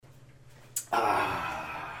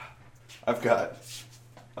I've got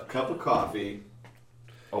a cup of coffee,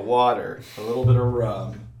 a water, a little bit of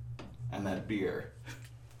rum, and that beer.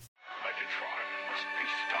 Megatron must be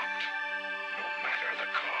stopped, no matter the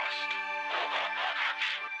cost.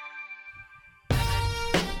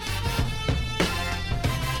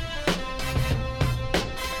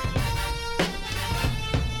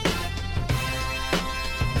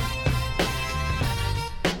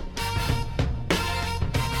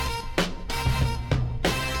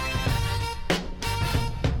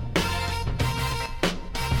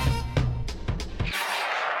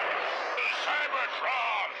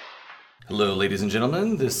 Hello, ladies and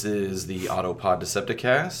gentlemen. This is the Autopod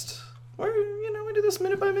Decepticast, where, we do this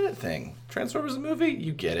minute-by-minute thing. Transformers the movie?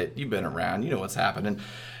 You get it. You've been around. You know what's happening.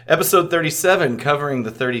 Episode 37, covering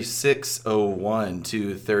the 36:01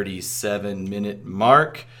 to 37-minute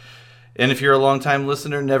mark. And if you're a long-time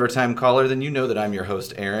listener, never-time caller, then you know that I'm your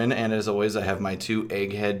host, Aaron. And as always, I have my two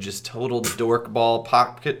egghead, just total dorkball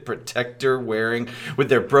pocket protector wearing with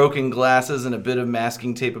their broken glasses and a bit of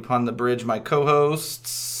masking tape upon the bridge, my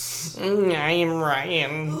co-hosts. I'm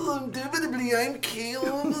Ryan. Indubitably, I'm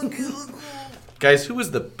Caleb. Guys, who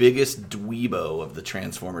is the biggest dweebo of the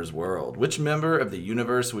Transformers world? Which member of the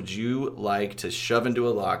universe would you like to shove into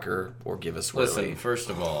a locker or give a swirly? Listen,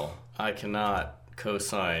 first of all, I cannot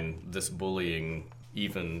co-sign this bullying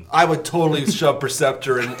even. I would totally shove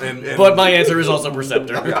Perceptor and But my answer is also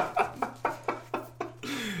Perceptor.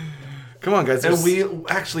 Come on, guys. and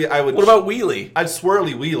I would. What about Wheelie? I'd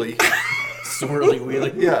swirly wheelie. Swirly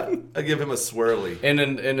wheelie. Yeah, I'd give him a swirly. And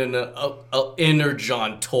an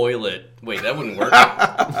Energon toilet. Wait, that wouldn't work.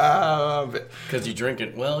 Because you drink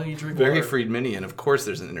it. Well, you drink Very water. Friedmanian. Of course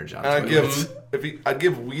there's an Energon. And toilet. I'd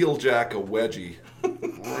give Wheeljack a wedgie.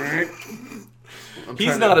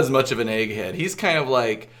 He's not as much of an egghead. He's kind of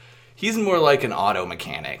like, he's more like an auto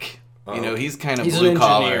mechanic. He's kind of He's blue an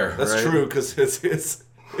collar. engineer. That's right? true because he's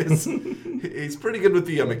pretty good with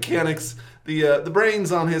the mechanics. The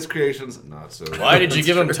brains on his creations, not so. Why did you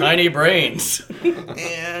give him tiny brains?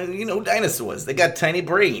 And, dinosaurs, they got tiny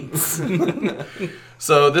brains.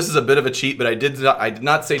 So this is a bit of a cheat, but I did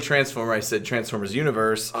not say Transformer, I said Transformers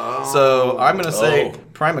Universe. Oh. So I'm going to say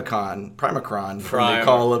Primacron from the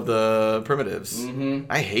Call of the Primitives.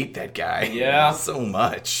 Mm-hmm. I hate that guy. Yeah. So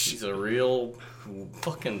much. He's a real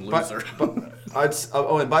fucking loser.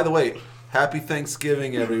 And by the way, happy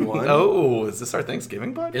Thanksgiving, everyone. Oh, is this our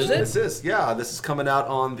Thanksgiving podcast? Is it? This is coming out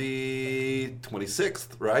on the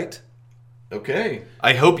 26th, right? Okay.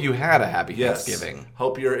 I hope you had a happy Yes. Thanksgiving.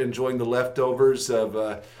 Hope you're enjoing the leftovers of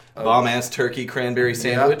Bomb-ass turkey cranberry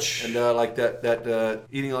sandwich. Yeah, and like that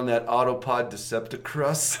eating on that Autopod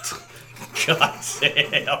Decepticrust. God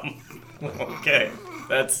damn. Okay.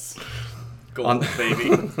 That's gold, baby.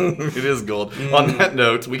 It is gold. On that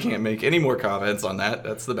note, we can't make any more comments on that.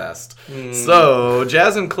 That's the best. So,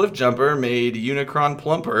 Jazz and Cliffjumper made Unicron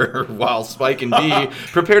plumper while Spike and B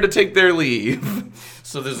prepare to take their leave.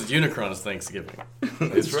 So this is Unicron's Thanksgiving.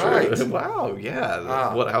 That's right. Wow, yeah.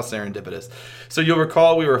 How serendipitous. So you'll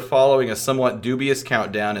recall we were following a somewhat dubious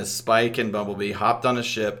countdown as Spike and Bumblebee hopped on a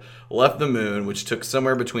ship, left the moon, which took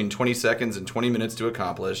somewhere between 20 seconds and 20 minutes to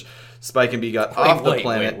accomplish. Spike and B got off the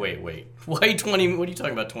planet. Wait. Why 20? What are you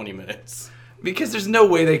talking about 20 minutes? Because there's no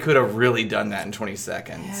way they could have really done that in 20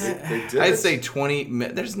 seconds. They did. I'd say 20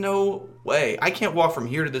 minutes. There's no way. I can't walk from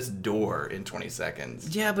here to this door in 20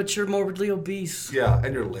 seconds. Yeah, but you're morbidly obese. Yeah,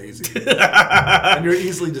 and you're lazy. And you're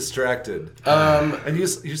easily distracted. And you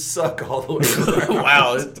suck all the way around.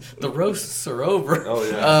 Wow, the roasts are over. Oh,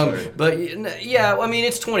 yeah, sorry. But, yeah, I mean,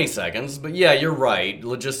 it's 20 seconds. But, yeah, you're right.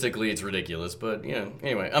 Logistically, it's ridiculous. But, yeah,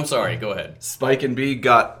 anyway, I'm sorry. Go ahead. Spike and B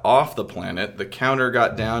got off the planet. The counter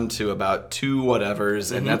got down to about 2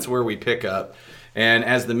 whatevers, and that's where we pick up. And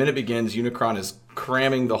as the minute begins, Unicron is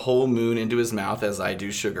cramming the whole moon into his mouth, as I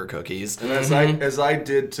do sugar cookies. And as I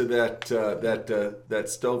did to that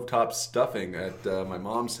stovetop stuffing at my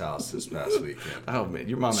mom's house this past weekend. Oh, man,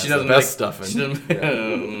 your mom has the best stuffing.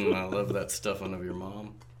 I love that stuffing of your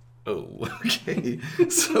mom. Oh, okay.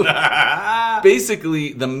 So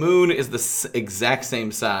basically, the moon is the exact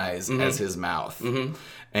same size as his mouth. Mm-hmm.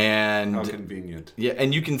 And how convenient. Yeah,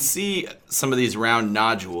 and you can see some of these round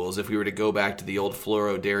nodules if we were to go back to the old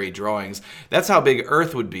Fluoro Dairy drawings. That's how big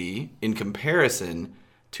Earth would be in comparison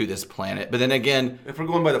to this planet. But then again, if we're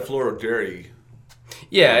going by the Fluoro Dairy,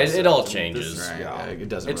 yeah, it all changes. Right, yeah. It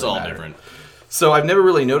doesn't. It's really all matter. different. So I've never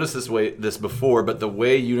really noticed this before, but the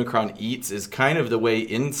way Unicron eats is kind of the way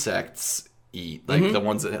insects eat, like the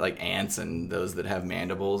ones that like ants and those that have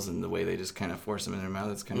mandibles, and the way they just kind of force them in their mouth.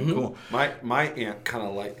 That's kind of cool. My aunt kind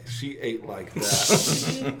of she ate like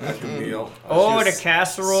that at the meal. Oh, She the was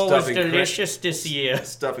casserole was stuffing delicious this year.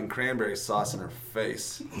 stuffing cranberry sauce in her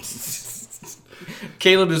face.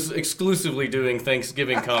 Caleb is exclusively doing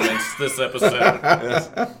Thanksgiving comments this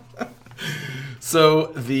episode. So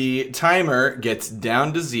the timer gets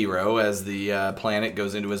down to 0 as the planet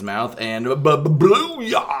goes into his mouth, and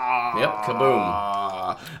booyah! Yep,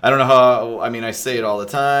 kaboom. I don't know how. I mean, I say it all the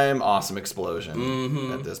time. Awesome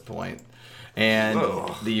explosion at this point. And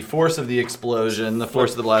the force of the explosion, the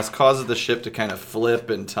force of the blast, causes the ship to kind of flip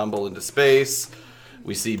and tumble into space.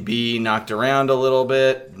 We see B knocked around a little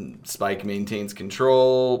bit. Spike maintains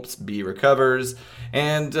control. B recovers.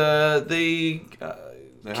 And they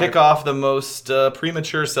kick off the most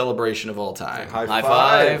premature celebration of all time. High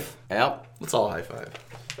five. Yep. Let's all high five.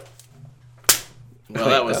 Well,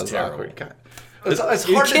 that was terrible. awkward. God. It's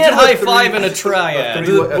You hard to can't do a high five in a triad.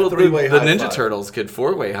 three-way The high Ninja five. Turtles could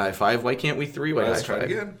 4-way high five. Why can't we 3-way high Let's try it five?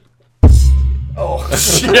 again. Oh,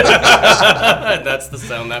 That's the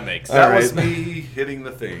sound that makes. that All was right. me hitting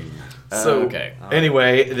the thing. So Okay.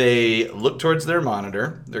 anyway, they look towards their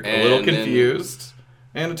monitor. They're a little And then- confused.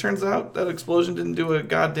 And it turns out that explosion didn't do a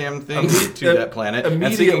goddamn thing to that planet. And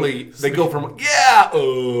Immediately, speaking- they go from oh.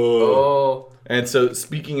 Oh. And so,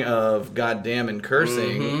 speaking of goddamn and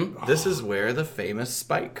cursing, this is where the famous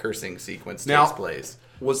Spike cursing sequence Now- takes place.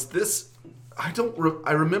 Was this?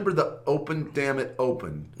 I remember the open. Damn it,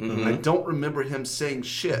 open. I don't remember him saying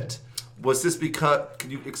shit. Was this because?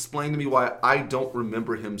 Can you explain to me why I don't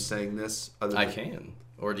remember him saying this? I can.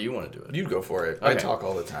 Or do you want to do it? You go for it. I Okay. talk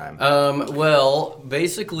all the time. Well,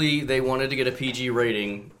 basically, they wanted to get a PG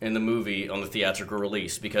rating in the movie on the theatrical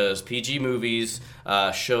release because PG movies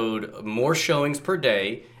showed more showings per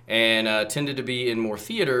day and tended to be in more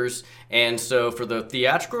theaters. And so for the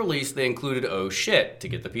theatrical release, they included oh shit to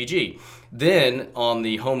get the PG. Then on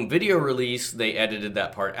the home video release, they edited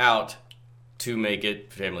that part out to make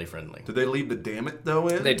it family friendly. Did they leave the damn it though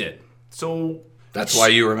in? They did. So. That's why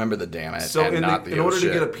you remember the damn it So and not the in oh order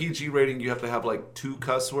shit. to get a PG rating, you have to have like 2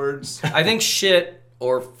 cuss words. I think shit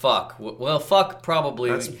or fuck. Well, fuck probably.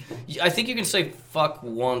 That's- I think you can say fuck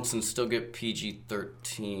once and still get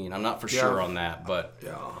PG-13. I'm not for sure on that, but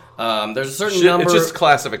Yeah. there's a certain Shit, number. it's just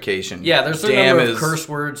classification. Yeah, there's a certain damn number of is- curse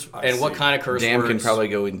words and what see. kind of curse Damn words. can probably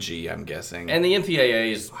go in G, I'm guessing. And the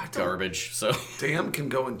MPAA is garbage. So Damn can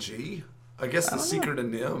go in G. I guess the secret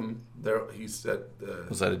in M. There, he said.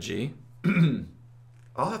 Was that a G?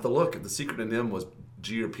 I'll have to look if the secret in M was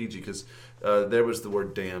G or PG because there was the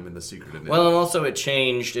word damn in the secret in M. well, and also it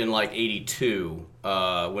changed in like '82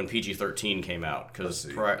 when PG-13 came out because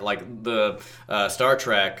like the Star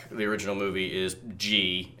Trek, the original movie is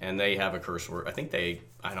G, and they have a curse word.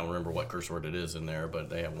 I don't remember what curse word it is in there, but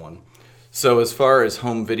they have one. So as far as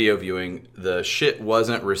home video viewing, the shit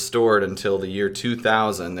wasn't restored until the year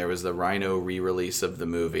 2000. There was the Rhino re-release of the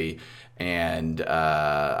movie, and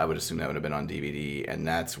I would assume that would have been on DVD, and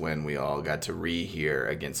that's when we all got to rehear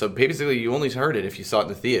again. So basically, you only heard it if you saw it in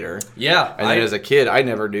the theater. Yeah, And then as a kid, I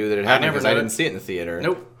never knew that it happened never because I knew didn't it. see it in the theater.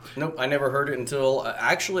 Nope. I never heard it until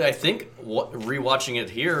actually I think rewatching it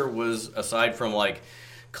here was aside from like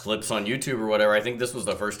clips on YouTube or whatever. I think this was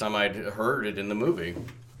the first time I'd heard it in the movie.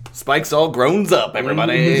 Spike's all grown up,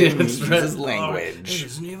 everybody. That's This right. is It language.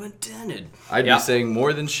 isn't even intended. I'd Yeah. be saying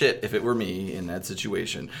more than shit if it were me in that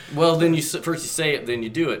situation. Well, then first you say it, then you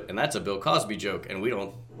do it, and that's a Bill Cosby joke, and we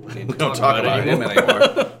don't need to Don't talk about it him anymore.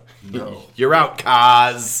 anymore. No. You're out,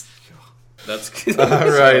 Kaz. That's All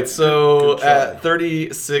right, so at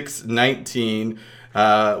 36:19,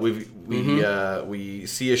 we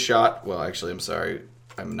see a shot. Well, actually, I'm sorry,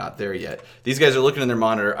 I'm not there yet. These guys are looking in their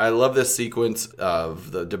monitor. I love this sequence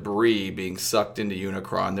of the debris being sucked into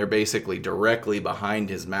Unicron. They're basically directly behind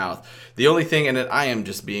his mouth. The only thing, and I am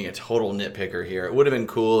just being a total nitpicker here, it would have been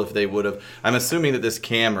cool if they would have. I'm assuming that this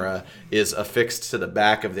camera is affixed to the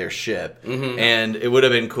back of their ship, and it would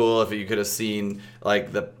have been cool if you could have seen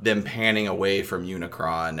like them panning away from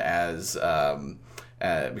Unicron as.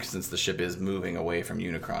 Because since the ship is moving away from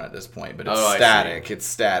Unicron at this point, but it's Oh, I static. see. It's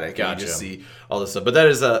static. And Gotcha. you just see all this stuff. But that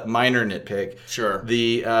is a minor nitpick. Sure.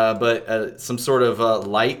 But some sort of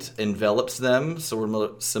light envelops them,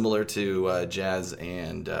 similar to Jazz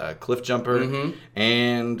and Cliff Jumper,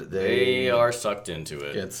 and they are sucked into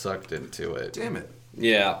it. get sucked into it. Damn it.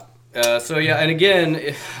 Yeah. And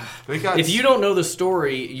again, They got if you don't know the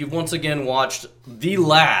story, you've once again watched the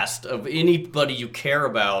last of anybody you care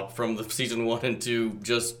about from the season 1 and 2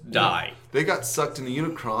 just die. They got sucked into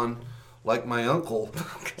Unicron like my uncle,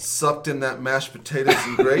 sucked in that mashed potatoes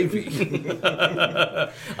and gravy.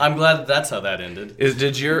 I'm glad that's how that ended.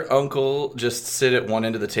 Did your uncle just sit at one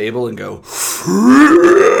end of the table and go,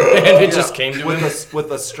 And it just came to him.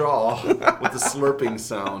 With a straw, with a slurping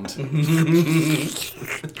sound.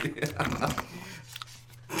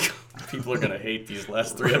 People are going to hate these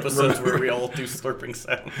last 3 episodes where we all do slurping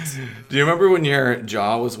sounds. do you remember when your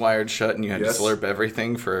jaw was wired shut and you had Yes. to slurp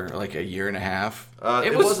everything for like a year and a half?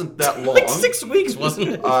 It wasn't that long. Like 6 weeks, wasn't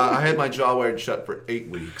it? I had my jaw wired shut for 8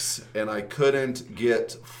 weeks, and I couldn't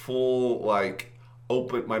get full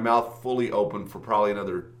open, my mouth fully open for probably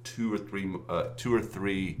another 2 or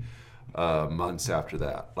 3 months after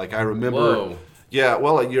that. Like I remember, Whoa. yeah.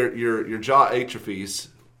 Well, your jaw atrophies,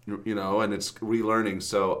 and it's relearning.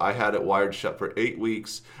 So I had it wired shut for 8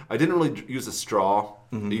 weeks. I didn't really use a straw.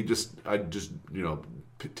 I just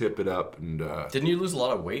tip it up and. Didn't you lose a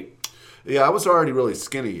lot of weight? Yeah, I was already really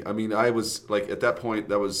skinny. I mean, I was at that point.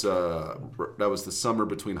 That was the summer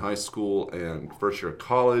between high school and first year of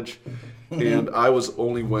college, and I was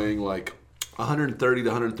only weighing 130 to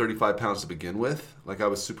 135 pounds to begin with. I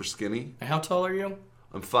was super skinny. How tall are you?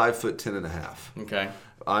 I'm 5'10.5". Okay.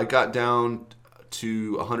 I got down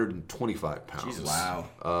to 125 pounds. Jesus. Wow.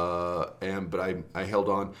 But I held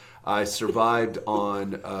on. I survived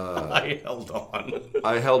on. I held on.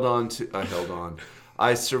 I held on.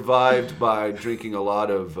 I survived by drinking a lot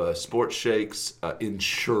of sports shakes,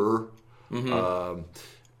 Ensure,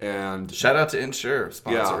 and Shout out to Ensure,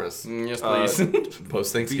 sponsor Yeah. us. Yes, please.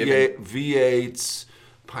 Post Thanksgiving. V8s,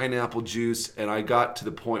 pineapple juice, and I got to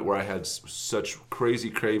the point where I had such crazy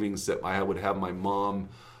cravings that I would have my mom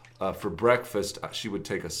for breakfast. She would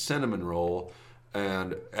take a cinnamon roll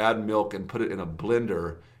and add milk and put it in a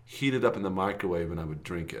blender, heat it up in the microwave, and I would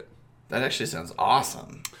drink it. That actually sounds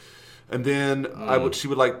awesome. And then she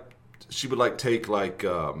would take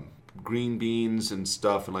green beans and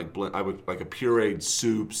stuff and blend. I would a pureed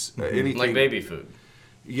soups, anything Like baby food.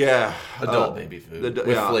 Yeah, Adult baby food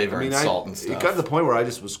with flavor and salt and stuff. It got to the point where I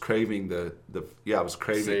just was craving I was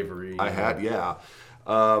craving Savory. I had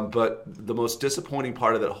but the most disappointing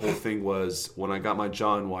part of that whole thing was when I got my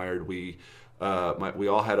jaw wired. We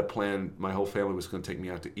all had a plan. My whole family was going to take me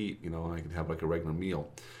out to eat, and I could have a regular meal.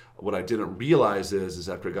 What I didn't realize is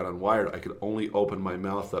after I got unwired, I could only open my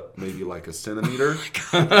mouth up maybe a centimeter.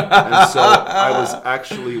 And so I was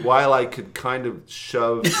actually, while I could kind of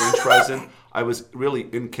shove French fries in, I was really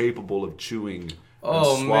incapable of chewing and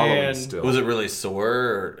swallowing man. still. Was it really sore?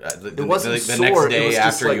 Or It wasn't the sore. next It day was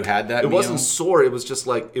just after you had that it meal? wasn't sore. It was just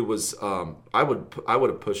it was. I would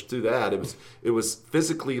have pushed through that. It was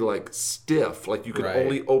physically stiff. You could Right.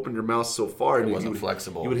 only open your mouth so far. And wasn't you would,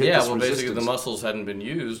 flexible. You would hit Yeah, this well, basically resistance. the muscles hadn't been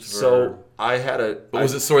used. For... So I had a. But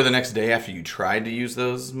was it sore the next day after you tried to use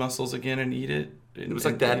those muscles again and eat it? It was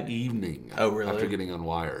that evening. Oh, really? After getting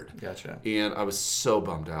unwired. Gotcha. And I was so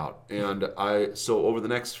bummed out. And so over the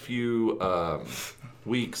next few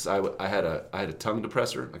weeks, I had a tongue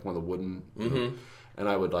depressor, one of the wooden, and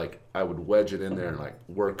I would wedge it in there and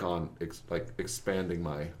work on expanding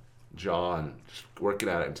my jaw and just working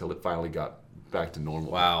at it until it finally got back to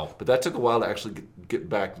normal. Wow. But that took a while to actually get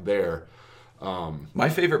back there. My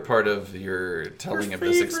favorite part of your telling of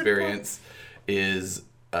this experience is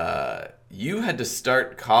you had to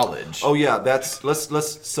start college. Oh yeah,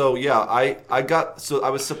 so yeah, I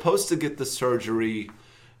was supposed to get the surgery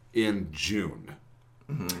in June.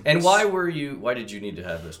 And why did you need to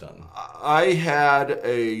have this done? I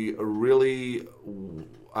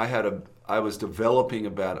was developing a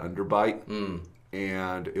bad underbite,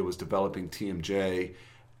 and it was developing TMJ,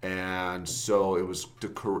 and so it was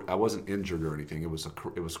I wasn't injured or anything. It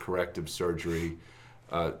was corrective surgery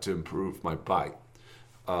to improve my bite.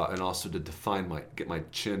 And also to get my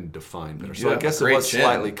chin defined better. So I guess it was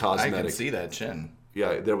slightly cosmetic. I can see that chin.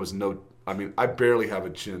 Yeah, there was no. I mean, I barely have a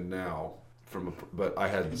chin now, but I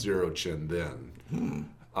had zero chin then.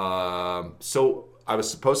 So I was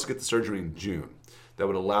supposed to get the surgery in June. That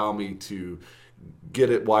would allow me to get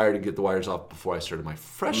it wired and get the wires off before I started my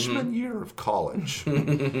freshman year of college.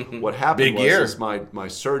 What happened was my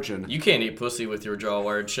surgeon. You can't eat pussy with your jaw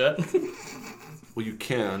wired shut. Well, you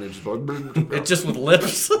can. It's It's just with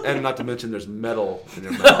lips. and not to mention there's metal in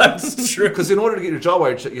your mouth. That's true. Because in order to get your jaw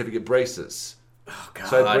wired shut, you have to get braces. Oh, God.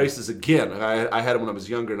 So I had braces again. I had them when I was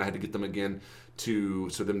younger, and I had to get them again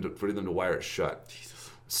for them to wire it shut. Jesus.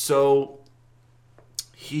 So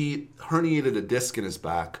he herniated a disc in his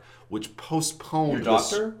back, which postponed. Your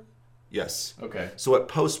doctor? Yes. Okay. So it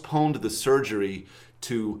postponed the surgery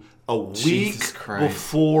to a week Jesus Christ.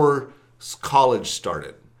 before college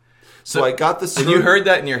started. So I got the surgery. And you heard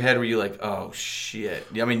that in your head, were you like, oh shit?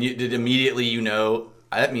 I mean, did immediately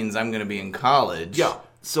that means I'm going to be in college. Yeah.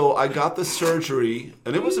 So I got the surgery,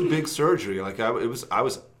 and it was a big surgery. Like I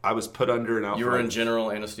was put under and out. You were in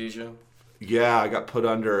general anesthesia? Yeah, I got put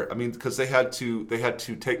under. I mean, because they had to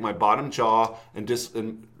take my bottom jaw and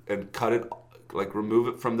cut it, like remove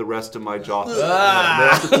it from the rest of my jaw.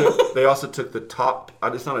 They also took the top.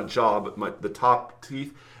 It's not a jaw, but the top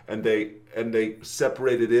teeth, and they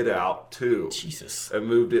separated it out too. Jesus. And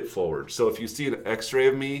moved it forward. So if you see an X-ray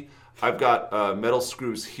of me, I've got metal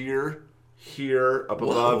screws here, up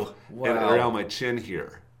above, and around my chin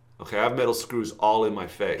here. Okay, I have metal screws all in my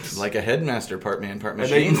face. Like a headmaster, part man, part And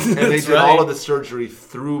machine. they did all of the surgery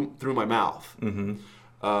through my mouth.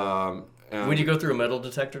 Mm-hmm. When you go through a metal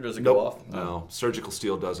detector, does it Nope. go off? No, surgical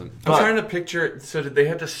steel doesn't. I'm trying to picture it. So did they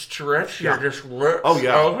have to stretch your just lips? Oh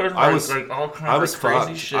yeah, I was like all kinds of crazy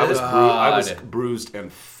fucked. shit. I was bruised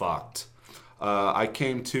and fucked. I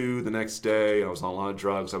came to the next day. I was on a lot of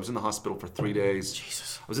drugs. I was in the hospital for 3 days.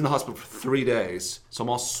 Jesus. I was in the hospital for 3 days, so I'm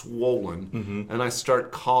all swollen. And I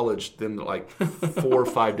start college then like 4 or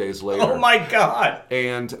 5 days later. Oh my God.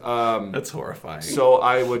 And That's horrifying. so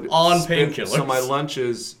I would On painkillers. So my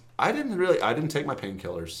lunches, I didn't take my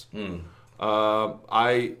painkillers.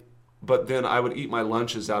 But then I would eat my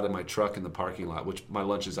lunches out in my truck in the parking lot, which my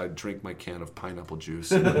lunches, I'd drink my can of pineapple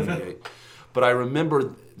juice. And V8. But I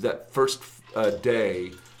remember that first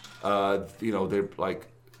day,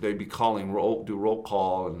 they'd be calling, do roll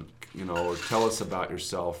call, and or tell us about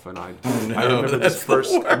yourself. And I remember this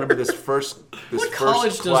first. What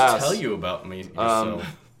college class, does tell you about me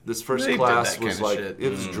yourself? This first They did class that was kinda like shit. it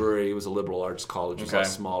was Drury. It was a liberal arts college. It was a lot Okay.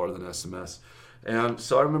 smaller than SMS. And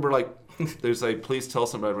so I remember like there's like, please tell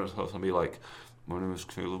somebody. Somebody like, my name is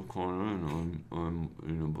Caleb Corner, and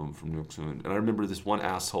I'm from Nixon. And I remember this one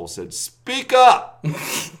asshole said, "Speak up." And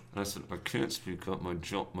I said, "I can't speak up. My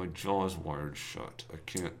jaw is wired shut. I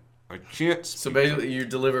can't speak." So basically, you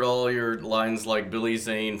delivered all your lines like Billy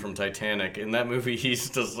Zane from Titanic. In that movie, he's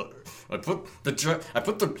just like, I put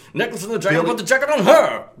the necklace in the jacket, put the jacket on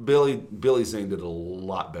her. Billy Zane did a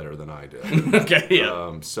lot better than I did. Okay,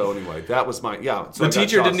 yeah. So anyway, that was my So the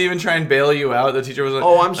teacher didn't even try and bail you out. The teacher was like,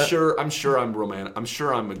 Oh, I'm sure I'm romantic. I'm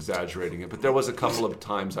sure I'm exaggerating it, but there was a couple of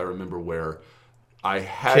times I remember where I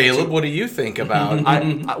had Caleb, to, what do you think about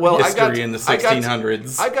history in the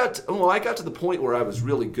 1600s? I got to the point where I was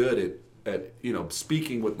really good at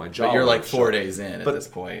speaking with my jaw. But you're like 4 days in at this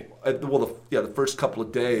point. The first couple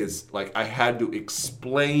of days, like I had to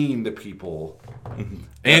explain to people.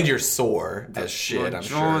 And you're sore as shit, I'm My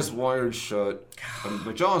jaw sure. is wired shut.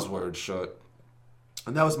 My jaw is wired shut,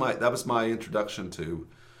 and that was my introduction to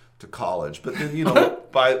college. But then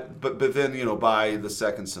by the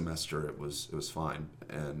second semester it was fine.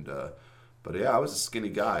 And but yeah, I was a skinny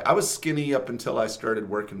guy. I was skinny up until I started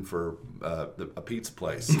working for a pizza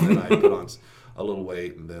place, and then I put on a little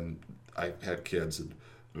weight, and then I had kids and.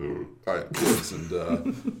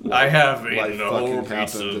 I have life eaten a whole fucking pizza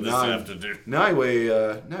happened, and this now afternoon. Now I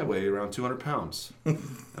weigh around 200 pounds, and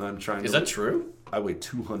I'm trying. Is that true? I weigh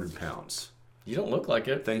 200 pounds. You don't look like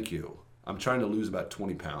it. Thank you. I'm trying to lose about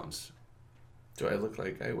 20 pounds. Do I look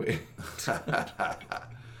like I weigh?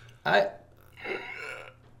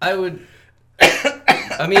 I would.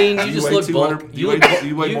 I mean, you just weigh look 200 bulky.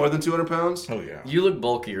 you weigh more than 200 pounds? Oh yeah. You look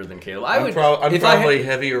bulkier than Caleb. I'm probably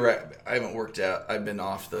heavier. I haven't worked out. I've been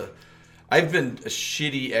a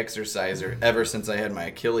shitty exerciser ever since I had my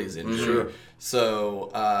Achilles injury. Sure.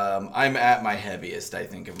 So I'm at my heaviest, I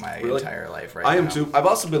think, of my entire life right now. I am too. I've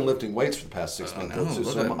also been lifting weights for the past 6 months. no, too,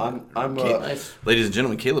 look so at I'm Nice. Ladies and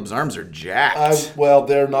gentlemen, Caleb's arms are jacked. well,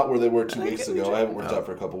 they're not where they were 2 weeks ago. I haven't worked out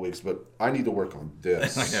for a couple weeks, but I need to work on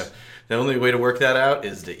this. I know. The only way to work that out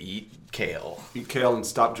is to eat kale. Eat kale and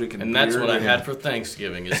stop drinking And beer. that's what I had for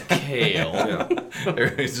Thanksgiving is kale. Yeah.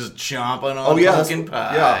 Everybody's just chomping on pumpkin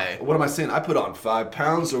pie. Yeah. What am I saying? I put on 5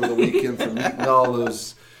 pounds over the weekend from eating all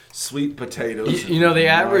those sweet potatoes. You know, the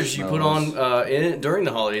average you put marshmallows. on during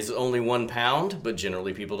the holidays is only 1 pound, but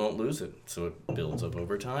generally people don't lose it, so it builds up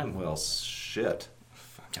over time. Well, shit.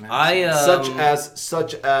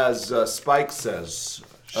 Such as Spike says.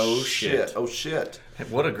 Oh, shit. Oh shit.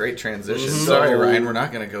 What a great transition. So- Sorry, Ryan, we're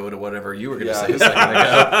not going to go to whatever you were going to Yeah. say a second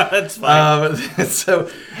ago. That's fine.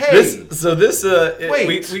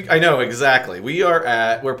 Wait. I know exactly.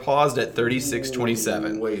 We're paused at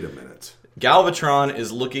 36:27. Wait a minute. Galvatron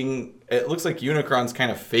is looking. It looks like Unicron's kind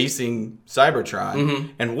of facing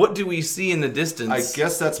Cybertron. And what do we see in the distance? I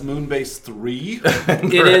guess that's Moonbase 3.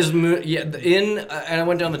 It is, and I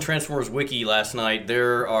went down the Transformers wiki last night.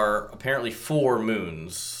 There are apparently 4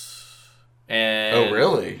 moons And Oh,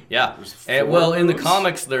 really? Yeah. And, well, in the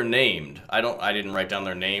comics, they're named. I didn't write down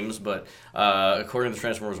their names, but according to the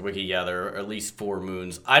Transformers Wiki, yeah, there are at least 4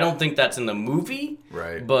 moons. I don't think that's in the movie.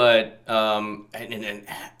 Right. But Well,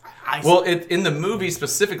 in the movie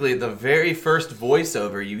specifically, the very first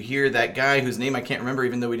voiceover, you hear that guy whose name I can't remember,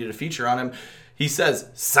 even though we did a feature on him. He says,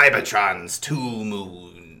 Cybertron's 2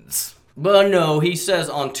 moons. But no, he says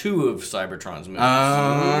on 2 of Cybertron's moons.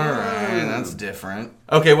 All right, that's different.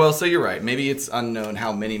 Okay, well, so you're right. Maybe it's unknown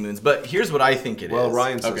how many moons, but here's what I think it is. Well,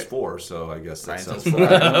 Ryan says 4, so I guess that Ryan sounds says right.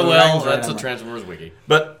 4. Well, Ryan's right that's on a that. Transformers Wiki.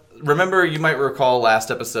 But remember, you might recall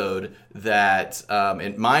last episode that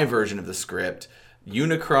in my version of the script,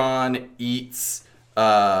 Unicron eats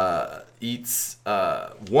 1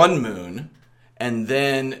 moon, and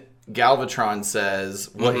then Galvatron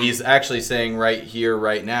says what he's actually saying right here,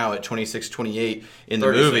 right now at 26:28 in the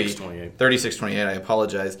movie. 36:28, I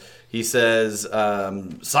apologize. He says,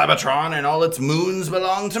 Cybertron and all its moons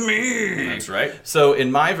belong to me. That's right. So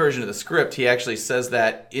in my version of the script, he actually says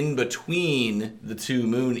that in between the 2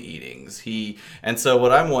 moon eatings. And so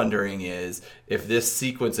what I'm wondering is if this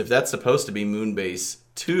sequence, if that's supposed to be Moonbase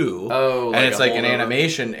 2, like and it's a like an holdover.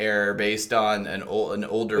 animation error based on an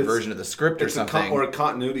older version of the script or It's something. or a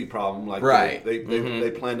continuity problem. Like Right.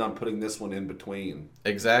 They planned on putting this one in between.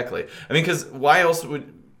 Exactly. I mean, because why else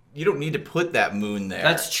would... You don't need to put that moon there.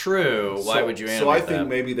 That's true. Why would you animate So I that? think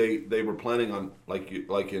maybe they were planning on, like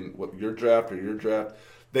in your draft or your draft,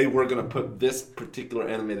 they were going to put this particular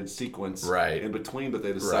animated sequence Right. in between, but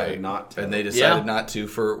they decided not to. And they decided Yeah. not to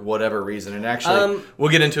for whatever reason. And actually,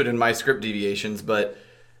 we'll get into it in my script deviations, but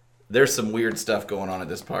there's some weird stuff going on at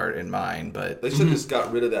this part in mine. But They should have just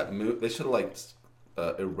got rid of that moon. They should have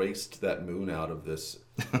erased that moon out of this.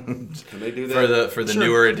 Can they do that? for the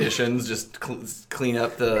newer editions, just clean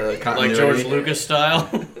up the Like continuity. George Lucas style.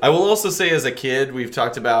 I will also say, as a kid, we've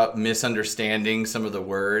talked about misunderstanding some of the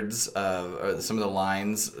words, or some of the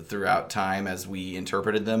lines throughout time as we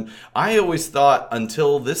interpreted them. I always thought,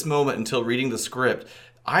 until this moment, until reading the script,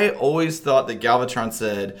 I always thought that Galvatron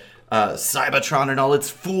said, Cybertron and all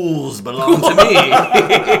its fools belong to me.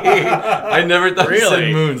 I never thought he said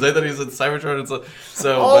Really? moons. I thought he said Cybertron. And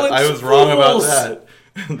so All but I its was wrong about fools. that.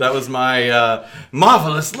 That was my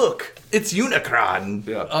marvelous look. It's Unicron.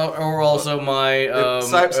 Yeah. Or also my...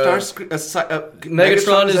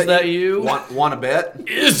 Megatron, is that you? Want to bet?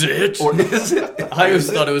 Is it? Or is it? I always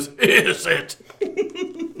thought it was, is it?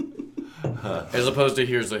 As opposed to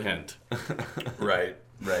here's a hint. Right.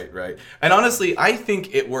 And honestly, I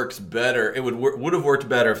think it works better. It would have worked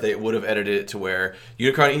better if they would have edited it to where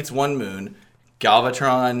Unicron eats 1 moon,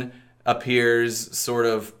 Galvatron appears sort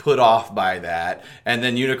of put off by that, and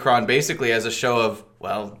then Unicron basically as a show of,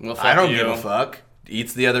 well fuck I don't you. give a fuck,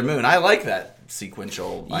 eats the other moon. I like that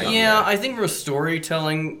sequential idea. Yeah, I think from a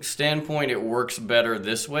storytelling standpoint, it works better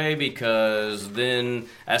this way because then,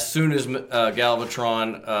 as soon as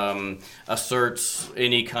Galvatron asserts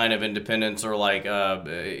any kind of independence or like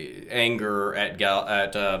anger at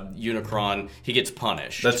Unicron, he gets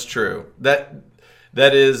punished. That's true.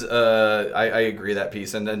 That is, I agree that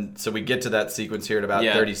piece. And then, so we get to that sequence here at about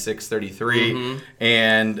 36, 33.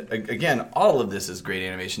 And again, all of this is great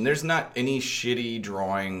animation. There's not any shitty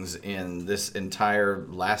drawings in this entire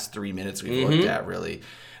last 3 minutes we've looked at, really.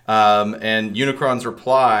 And Unicron's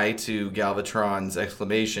reply to Galvatron's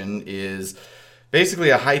exclamation is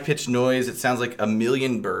basically a high-pitched noise. It sounds like a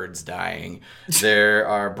million birds dying. There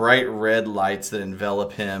are bright red lights that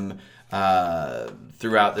envelop him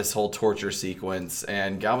throughout this whole torture sequence,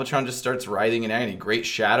 and Galvatron just starts writhing in agony. Great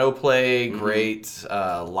shadow play, great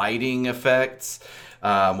lighting effects.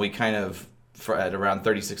 We kind of, at around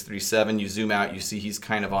 36, 37, you zoom out, you see he's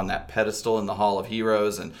kind of on that pedestal in the Hall of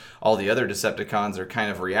Heroes, and all the other Decepticons are kind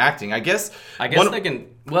of reacting. I guess they can.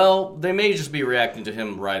 Well, they may just be reacting to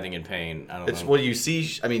him writhing in pain. I don't know. Well, you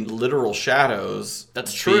see, I mean, literal shadows.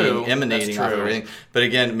 That's being true. Emanating That's off of true. everything. But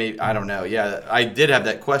again, maybe I don't know. Yeah, I did have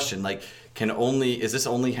that question. Like, is this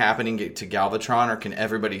only happening to Galvatron, or can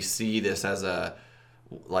everybody see this as the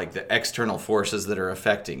external forces that are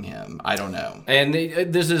affecting him? I don't know. And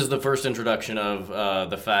this is the first introduction of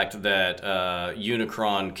the fact that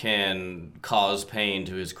Unicron can cause pain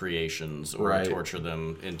to his creations or torture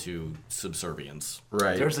them into subservience.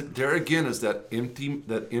 Right. There again is that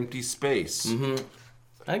empty space. I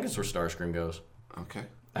think that's where Starscream goes. Okay.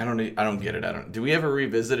 I don't get it. Do we ever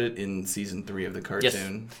revisit it in season 3 of the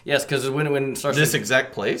cartoon? Yes, because when Starscream... This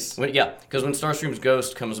exact place? Because when Starscream's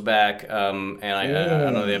ghost comes back, and I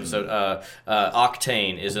don't know the episode,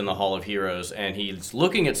 Octane is in the Hall of Heroes, and he's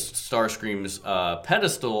looking at Starscream's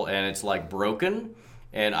pedestal, and it's like broken.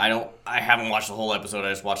 And I haven't watched the whole episode. I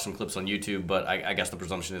just watched some clips on YouTube. But I guess the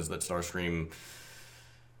presumption is that Starscream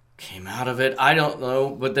came out of it. I don't know.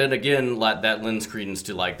 But then again, that lends credence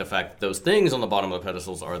to like the fact that those things on the bottom of the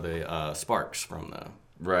pedestals are the sparks from the.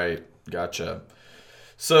 Right. Gotcha.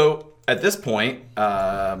 So at this point,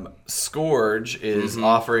 Scourge is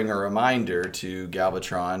offering a reminder to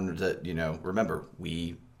Galvatron that, remember,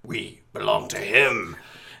 we belong to him.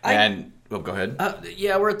 Go ahead.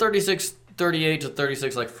 Yeah, we're at 36, 38 to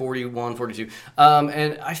 36, like 41, 42.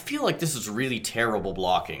 And I feel like this is really terrible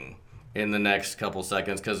blocking in the next couple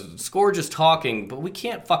seconds because Scourge is talking, but we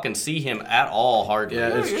can't fucking see him at all hardly.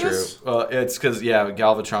 Yeah, it's true. Well, it's because,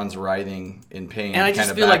 Galvatron's writhing in pain. And I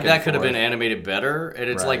just feel like that could have been animated better. And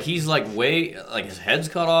it's like he's like his head's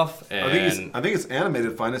cut off. And I think it's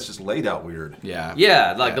animated fine. It's just laid out weird. Yeah.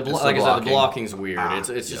 Yeah, like it's like I said, the blocking. blocking's weird.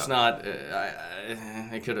 It's just not.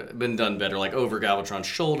 It could have been done better, like over Galvatron's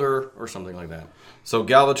shoulder or something like that. So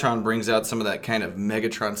Galvatron brings out some of that kind of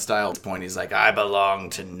Megatron style point. He's like, I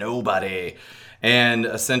belong to nobody. And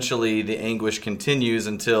essentially the anguish continues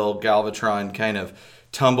until Galvatron kind of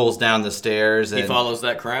tumbles down the stairs. And He follows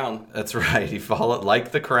that crown. That's right. He followed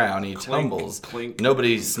like the crown. He tumbles. clink.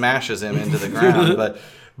 Nobody smashes him into the ground.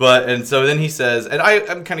 And so then he says, and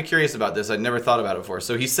I'm kind of curious about this. I'd never thought about it before.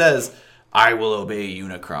 So he says, I will obey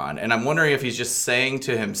Unicron. And I'm wondering if he's just saying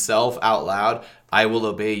to himself out loud, I will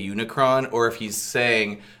obey Unicron, or if he's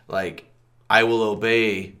saying, like, I will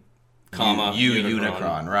obey you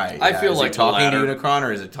Unicron. Right. I feel is like he talking the to latter. Unicron,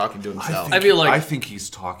 or is it talking to himself? I think he's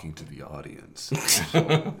talking to the audience.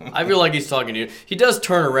 I feel like he's talking to you. He does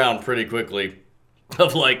turn around pretty quickly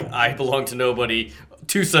of like, I belong to nobody.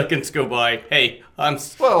 2 seconds go by. Hey, I'm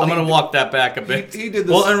going to walk that back a bit. He did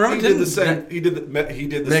the Well, and remember, he did the same. He did the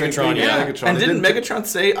Megatron, same thing yeah. with Megatron. And It didn't Megatron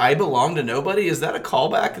say, I belong to nobody? Is that a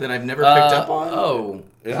callback that I've never picked up on? Oh,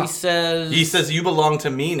 Yeah. he says. He says, you belong to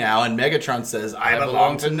me now, and Megatron says, I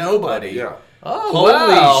belong to nobody. Yeah. Oh, Holy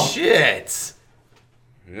wow. shit.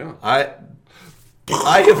 Yeah. I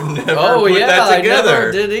have never put that I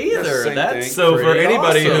together. never did either. Same That's thing. So for pretty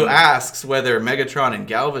anybody who awesome. asks whether Megatron and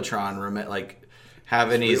Galvatron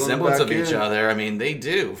have any Reeling semblance back of each in. other, I mean, they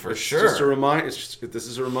do, for It's sure. just a reminder. This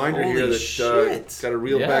is a reminder Holy here that shit. got to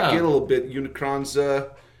reel back in a little bit. Unicron's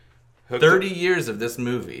hooked 30 years of this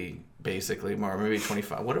movie, basically, or maybe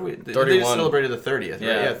 25. What are we? They 31. celebrated the 30th, right?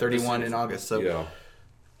 Yeah. Yeah, 31 in August. So, Yeah.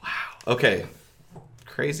 okay.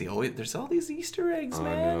 Crazy. Oh, there's all these Easter eggs,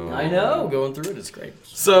 man. I know. Going through it is great.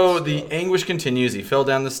 So the anguish continues. He fell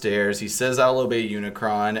down the stairs. He says, I'll obey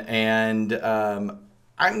Unicron. And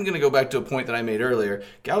I'm going to go back to a point that I made earlier.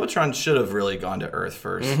 Galvatron should have really gone to Earth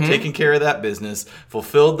first, taken care of that business,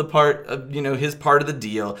 fulfilled the part of, his part of the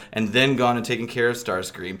deal, and then gone and taken care of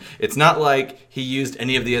Starscream. It's not like he used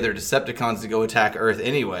any of the other Decepticons to go attack Earth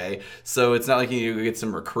anyway, so it's not like he could get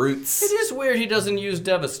some recruits. It is weird he doesn't use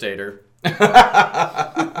Devastator.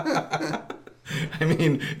 I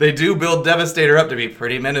mean, they do build Devastator up to be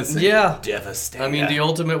pretty menacing. Yeah. Devastator. I mean, the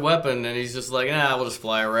ultimate weapon, and he's just like, we'll just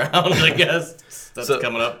fly around, I guess. That's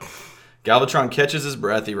coming up. Galvatron catches his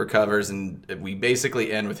breath, he recovers, and we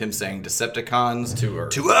basically end with him saying, Decepticons To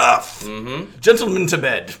Earth. To Earth! Gentlemen to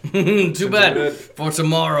bed. Too bad. bed. For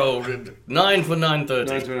tomorrow, 9 for 9:30.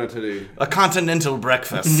 9:29 today. A continental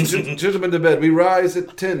breakfast. Gentlemen to bed. We rise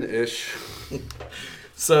at 10-ish.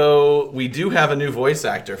 So we do have a new voice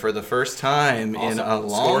actor for the first time in a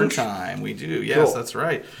long Scourge? time. We do, yes, Cool. that's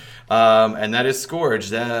right. And that is Scourge,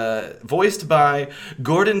 voiced by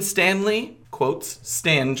Gordon Stanley, quotes,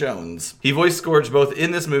 Stan Jones. He voiced Scourge both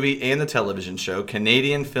in this movie and the television show,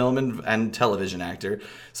 Canadian film and television actor.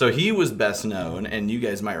 So he was best known, and you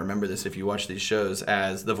guys might remember this if you watch these shows,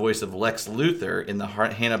 as the voice of Lex Luthor in the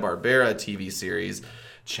Hanna-Barbera TV series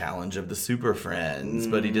Challenge of the Super Friends.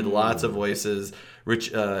 But he did lots of voices.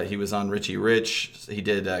 He was on Richie Rich. He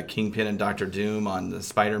did Kingpin and Doctor Doom on the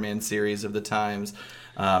Spider-Man series of the times.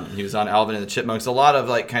 He was on Alvin and the Chipmunks. A lot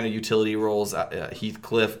of kind of utility roles.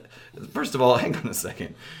 Heathcliff. First of all, hang on a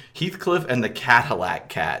second. Heathcliff and the Cadillac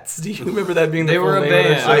Cats. Do you remember that being the They full were a name of that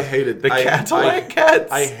band. show? I hated the Cadillac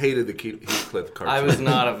Cats. I hated the Heathcliff cartoon. I was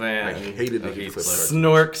not a fan. I hated the of Heathcliff Heathcliff. cartoon.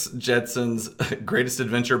 Snorks, Jetsons, Greatest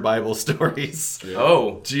Adventure Bible Stories.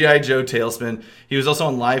 Oh. G.I. Joe Tailspin. He was also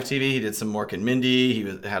on live TV. He did some Mork and Mindy.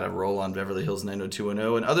 He had a role on Beverly Hills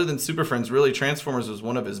 90210. And other than Super Friends, really, Transformers was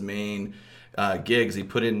one of his main gigs. He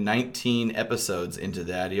put in 19 episodes into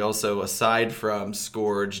that. He also, aside from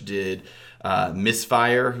Scourge, did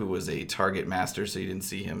Misfire, who was a target master, so you didn't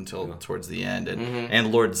see him until towards the end.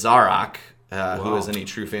 And Lord Zarok, who, as any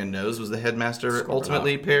true fan knows, was the headmaster,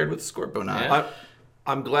 ultimately paired with Scorponok. Yeah.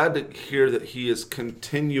 I'm glad to hear that he is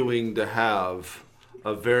continuing to have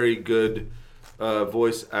a very good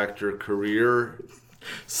voice actor career.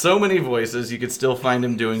 So many voices, you could still find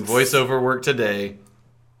him doing voiceover work today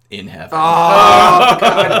in heaven. Oh,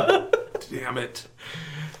 God damn it.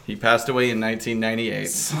 He passed away in 1998.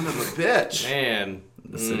 Son of a bitch. Man.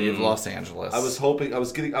 The city of Los Angeles. I was hoping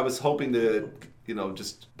to,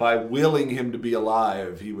 just by willing him to be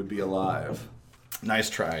alive, he would be alive. Nice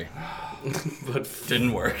try. But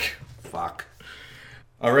Didn't work. Fuck.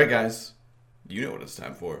 All right, guys. You know what it's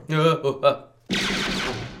time for.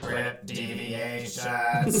 Script deviations.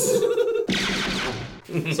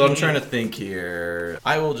 So I'm trying to think here.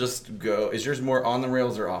 I will just go. Is yours more on the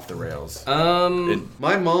rails or off the rails?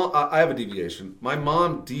 My mom, I have a deviation. My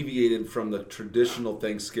mom deviated from the traditional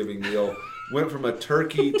Thanksgiving meal, went from a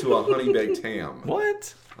turkey to a honey baked ham.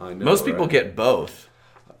 What? I know. Most people right? get both.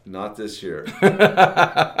 Not this year.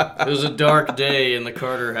 It was a dark day in the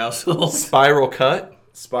Carter household. Spiral cut.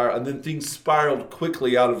 And then things spiraled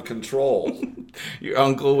quickly out of control. Your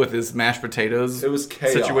uncle with his mashed potatoes. It was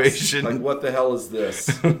chaos. Situation. Like, what the hell is this?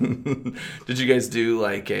 Did you guys do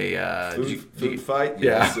like a Food fight?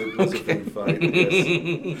 Yeah. Yes, it was a food fight.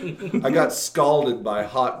 Yes. I got scalded by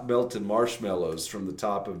hot melted marshmallows from the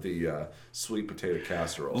top of the sweet potato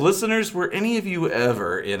casserole. Listeners, were any of you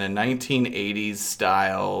ever in a 1980s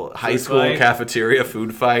style high Food school fight? cafeteria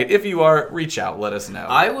food fight? If you are, reach out. Let us know.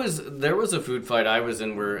 There was a food fight I was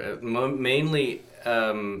in where mainly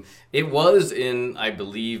it was in, I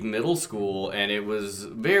believe, middle school, and it was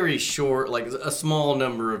very short, like a small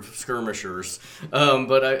number of skirmishers.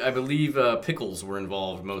 But I believe pickles were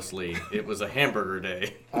involved mostly. It was a hamburger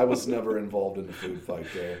day. I was never involved in a food fight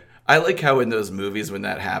there. I like how in those movies when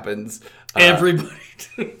that happens, Everybody.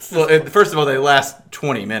 well, first of all, they last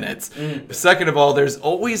 20 minutes. Second of all, there's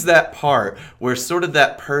always that part where sort of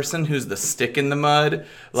that person who's the stick in the mud,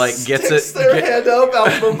 like gets Sticks it, their head up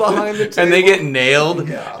out from behind the table. and they get nailed,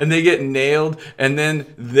 Yeah. and then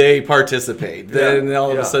they participate. Then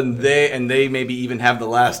all of a sudden they maybe even have the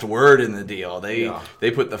last word in the deal.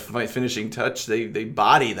 They put the finishing touch. They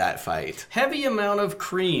body that fight. Heavy amount of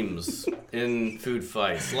creams in food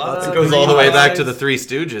fights. It goes all the way back to the Three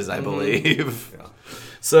Stooges, I believe.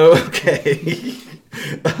 So, okay.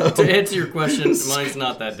 To answer your question, mine's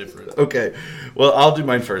not that different. Okay. Well, I'll do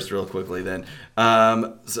mine first real quickly then.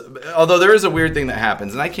 Although there is a weird thing that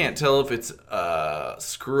happens, and I can't tell if it's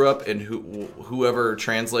screw up in whoever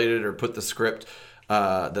translated or put the script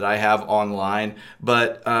that I have online.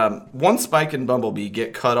 But once Spike and Bumblebee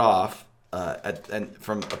get cut off,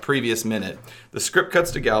 from a previous minute, the script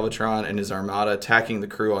cuts to Galvatron and his armada attacking the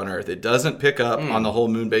crew on Earth. It doesn't pick up on the whole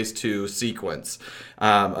Moonbase 2 sequence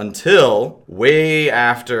until way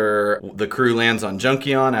after the crew lands on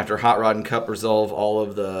Junkion, after Hot Rod and Cup resolve all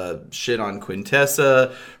of the shit on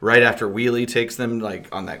Quintessa, right after Wheelie takes them like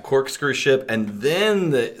on that corkscrew ship, and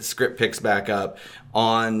then the script picks back up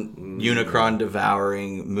on Unicron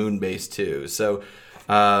devouring Moonbase 2. So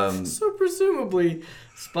presumably,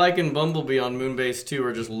 Spike and Bumblebee on Moonbase 2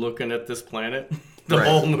 are just looking at this planet the Right.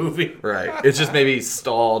 whole movie. Right. It's just maybe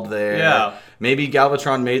stalled there. Yeah. Maybe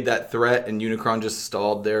Galvatron made that threat and Unicron just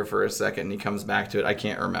stalled there for a second and he comes back to it. I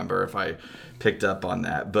can't remember if I picked up on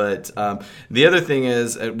that. But the other thing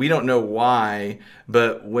is, we don't know why,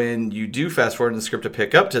 but when you do fast forward in the script to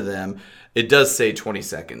pick up to them, it does say 20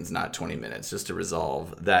 seconds, not 20 minutes, just to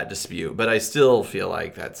resolve that dispute. But I still feel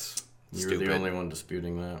like that's You're stupid. the only one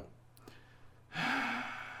disputing that.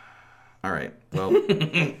 All right. Well,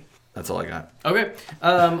 that's all I got. Okay.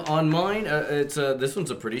 On mine, it's this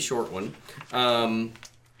one's a pretty short one. In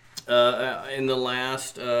the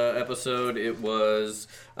last episode, it was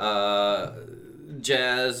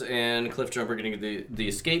Jazz and Cliffjumper getting the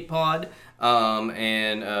escape pod,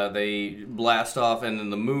 and they blast off, and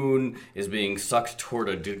then the moon is being sucked toward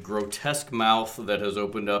a grotesque mouth that has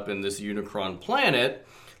opened up in this Unicron planet.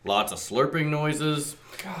 Lots of slurping noises.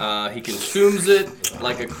 He consumes it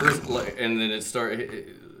and then it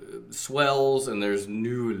swells, and there's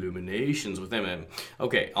new illuminations within him.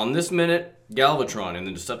 Okay, on this minute, Galvatron in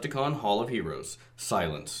the Decepticon Hall of Heroes.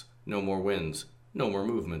 Silence. No more winds. No more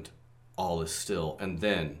movement. All is still. And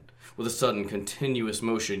then, with a sudden continuous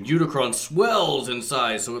motion, Unicron swells in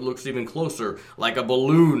size so it looks even closer, like a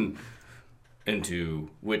balloon, into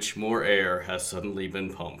which more air has suddenly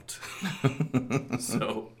been pumped.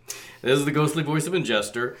 So, this is the ghostly voice of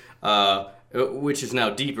Ingester, which is now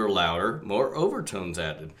deeper, louder, more overtones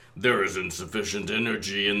added. There is insufficient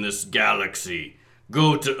energy in this galaxy.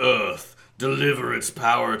 Go to Earth. Deliver its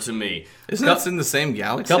power to me. Isn't that in the same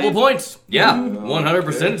galaxy? Couple points. Yeah,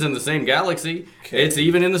 100% is in the same galaxy. Okay. It's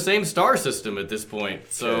even in the same star system at this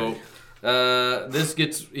point. So, this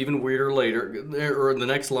gets even weirder later. Or in the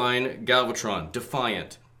next line, Galvatron,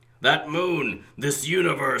 defiant. that moon, this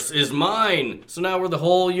universe is mine. So now we're the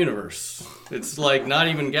whole universe. It's like not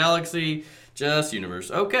even galaxy, just universe.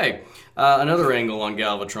 Okay, another angle on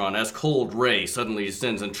Galvatron as Cold Ray suddenly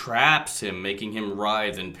descends and traps him, making him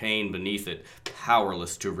writhe in pain beneath it,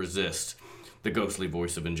 powerless to resist. The ghostly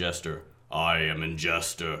voice of Ingester. I am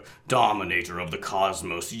Ingester, dominator of the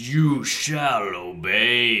cosmos. You shall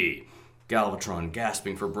obey. Galvatron,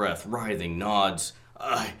 gasping for breath, writhing, nods.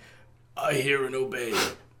 I hear and obey,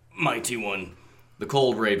 mighty one. The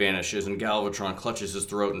Cold Ray vanishes, and Galvatron clutches his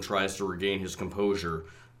throat and tries to regain his composure.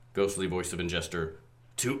 Ghostly voice of Ingester.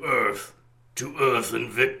 To Earth and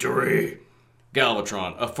victory.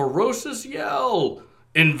 Galvatron, a ferocious yell.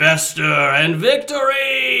 Investor and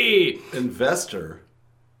victory! Investor?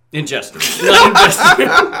 Ingester. Not Investor.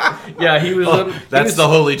 Yeah, he was... That's the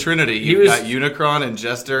Holy Trinity. You've was- got Unicron,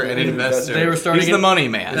 Ingester, and Investor. They were starting... He's the money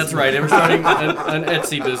man. That's right. They were starting an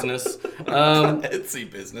Etsy business.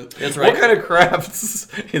 Etsy business. That's right. What kind of crafts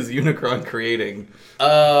is Unicron creating?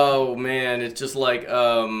 Oh, man. It's just like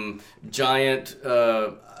giant...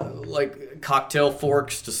 like cocktail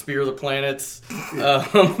forks to spear the planets.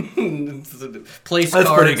 Place That's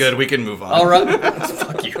cards. pretty good. We can move on. All right.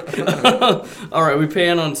 Fuck you. All right, we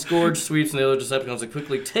pan on Scourge, Sweeps, and the other Decepticons that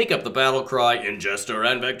quickly take up the battle cry, Ingester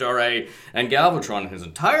and Victory, and Galvatron and his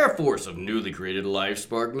entire force of newly created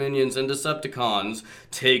Lifespark minions and Decepticons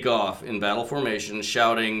take off in battle formation,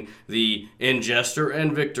 shouting the Ingester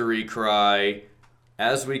and Victory cry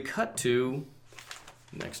as we cut to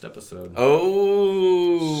next episode.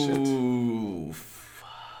 Oh.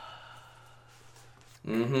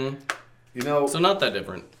 Mm-hmm. You know, So not that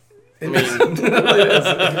different. I mean,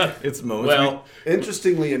 It's moments. well,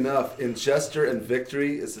 interestingly enough, Ingester and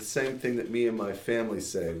victory is the same thing that me and my family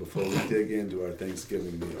say before we dig into our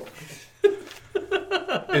Thanksgiving meal.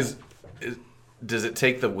 Does it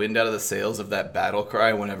take the wind out of the sails of that battle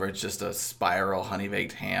cry whenever it's just a spiral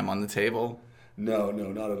honey-baked ham on the table? No,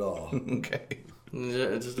 not at all. Okay.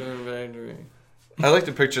 just a victory. I like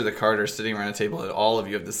to picture the Carters sitting around a table and all of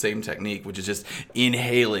you have the same technique, which is just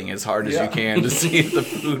inhaling as hard as you can to see if the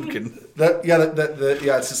food can...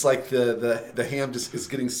 It's just like the ham just is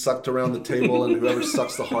getting sucked around the table, and whoever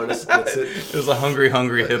sucks the hardest gets it. It was a hungry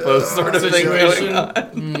hippo sort of thing going on.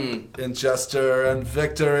 Ingester and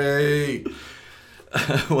victory.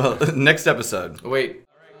 Well, next episode. Wait.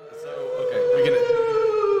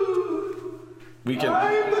 We can...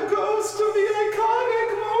 I'm the ghost of the iconic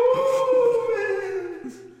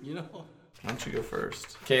moment. You know, why don't you go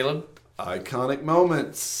first? Caleb? Iconic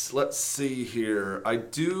moments. Let's see here. I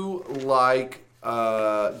do like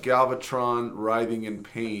Galvatron writhing in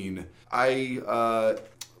pain. I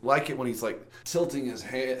like it when he's like tilting his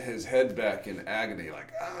head back in agony,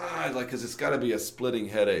 because it's got to be a splitting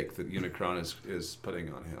headache that Unicron is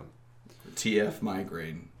putting on him. TF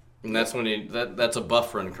migraine. And that's when that's a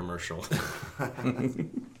Buff-Run commercial.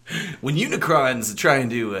 When Unicron's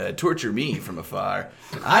trying to torture me from afar,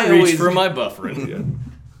 I always reach for my Buff-Run.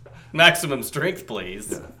 Maximum strength,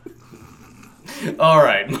 please. Yeah. All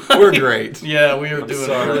right. We're great. Yeah, we are doing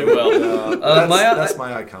really well. That's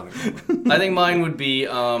my iconic moment. I think mine would be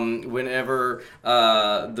whenever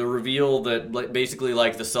the reveal that basically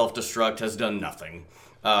like the self-destruct has done nothing.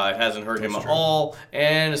 It hasn't hurt him at all,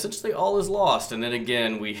 and essentially all is lost. And then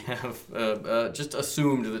again, we have just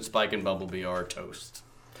assumed that Spike and Bumblebee are toast.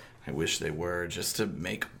 I wish they were, just to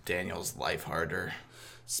make Daniel's life harder.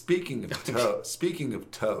 Speaking of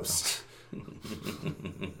toast.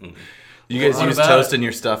 You guys What use about toast it? in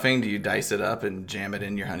your stuffing? Do you dice it up and jam it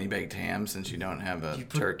in your honey-baked ham since you don't have a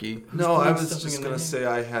turkey? No, I putting was stuffing just in going to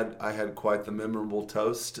there? say I had quite the memorable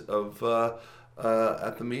toast of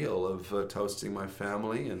at the meal of toasting my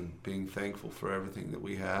family and being thankful for everything that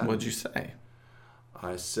we had. What'd you say?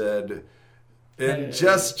 I said,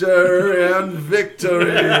 Ingester and victory.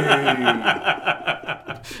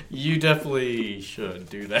 You definitely should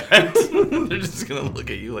do that. They're just going to look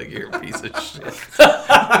at you like you're a piece of shit.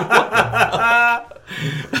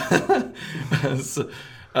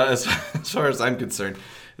 As far as I'm concerned,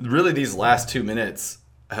 really these last 2 minutes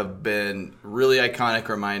have been really iconic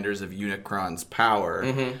reminders of Unicron's power.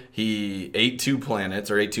 Mm-hmm. He ate 2 planets,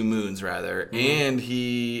 or ate 2 moons rather, and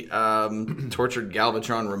he tortured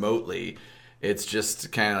Galvatron remotely. It's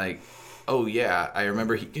just kind of like, oh yeah, I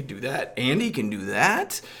remember he could do that, and he can do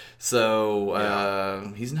that.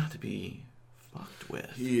 So he's not to be fucked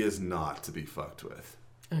with. He is not to be fucked with.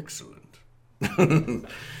 Excellent. Well,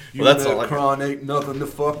 that's all I got. Unicron ain't nothing to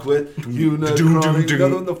fuck with. Unicron ain't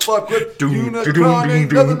nothing to fuck with. Unicron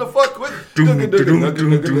ain't nothing to fuck with.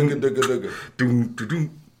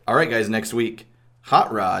 All right, guys, next week,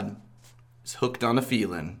 Hot Rod is hooked on a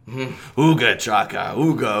feeling. Ooga chaka,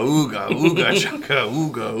 ooga, ooga, ooga chaka,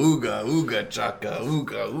 ooga, ooga, ooga chaka,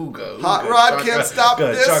 ooga, ooga, ooga. Hot Rod chaka, can't stop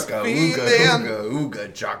ooga, this chaka, feeling. Ooga,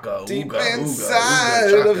 ooga chaka, Deep ooga, ooga,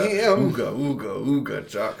 inside ooga, of chaka, him. Ooga, ooga, ooga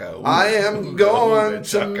chaka, ooga, I am ooga, going ooga, to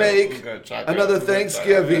chaka, make ooga, chaka, another ooga,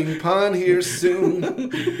 Thanksgiving pun here soon.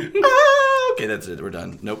 Okay, that's it. We're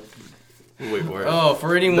done. Nope. We'll wait for it. Oh,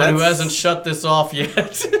 for anyone who That's- hasn't shut this off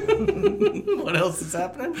yet, what else is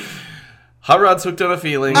happening? Hot Rod's hooked on a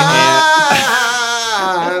feeling.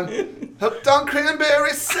 I'm hooked on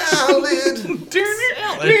cranberry salad.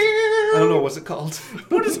 I don't know, what's it called?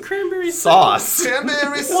 What is cranberry Sauce.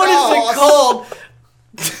 Cranberry sauce. What is it called?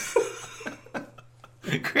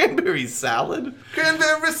 Cranberry salad?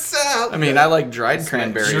 Cranberry salad. I mean, I like dried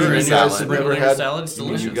cranberries Sure, in and salad. yes, but- never had salad. It's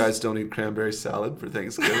delicious. You guys don't eat cranberry salad for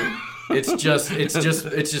Thanksgiving? It's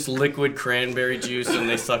just liquid cranberry juice, and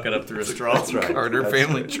they suck it up through a straw. That's right. Carter That's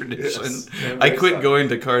family right. tradition. Yes. I Cranberry quit salad. going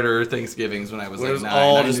to Carter Thanksgivings when I was When it like was 9.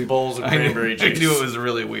 all I just knew- bowls of I knew- cranberry I juice. knew it was a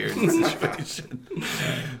really weird situation.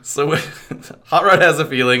 So Hot Rod has a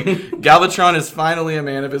feeling. Galvatron is finally a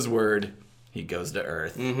man of his word. He goes to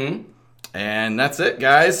Earth. Mm-hmm. And that's it,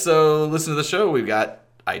 guys. So listen to the show. We've got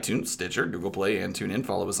iTunes, Stitcher, Google Play, and TuneIn.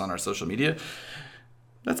 Follow us on our social media.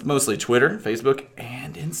 That's mostly Twitter, Facebook,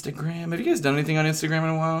 and Instagram. Have you guys done anything on Instagram in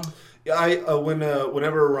a while? Yeah,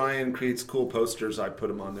 whenever Ryan creates cool posters, I put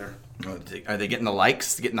them on there. Are they getting the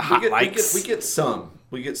likes? Getting the hot likes? We get some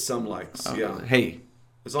likes. Yeah. Hey,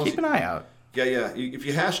 As long as keep an eye out. Yeah. If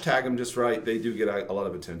you hashtag them just right, they do get a lot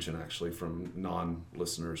of attention actually from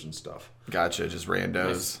non-listeners and stuff. Gotcha, just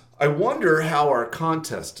randos. I wonder how our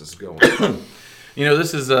contest is going. You know,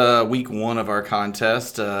 this is week 1 of our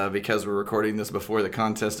contest. Because we're recording this before the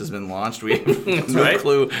contest has been launched, we have no right.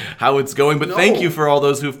 clue how it's going. But No. thank you for all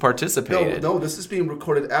those who've participated. No, this is being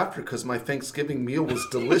recorded after because my Thanksgiving meal was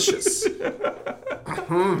delicious.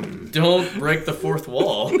 Don't break the fourth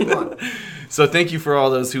wall. Come on. So thank you for all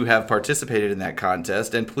those who have participated in that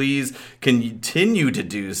contest, and please continue to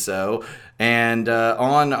do so. And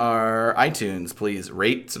on our iTunes, please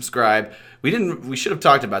rate, subscribe. We should have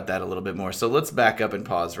talked about that a little bit more. So let's back up and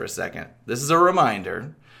pause for a second. This is a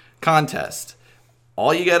reminder. Contest.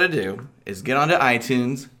 All you got to do is get onto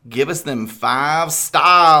iTunes, give us them 5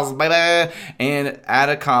 stars, baby, and add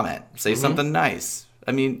a comment. Say something nice.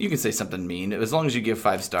 I mean, you can say something mean as long as you give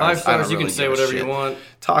 5 stars. 5 I stars, don't you can really say give a whatever you shit. want.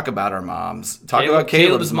 Talk about our moms. Talk about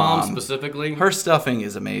Caleb's mom specifically. Her stuffing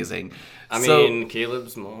is amazing. I So- mean,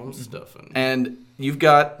 Caleb's mom's stuffing. and you've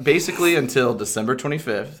got basically until December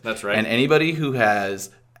 25th. That's right. And anybody who has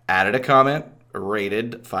added a comment,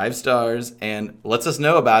 rated 5 stars, and lets us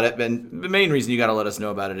know about it. And the main reason you got to let us know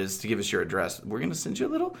about it is to give us your address. We're going to send you a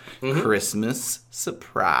little Christmas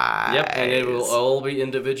surprise. Yep, and it will all be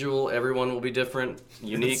individual. Everyone will be different,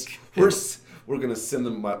 unique. We're gonna send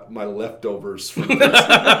them my leftovers from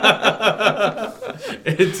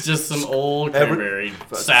It's just some old cranberry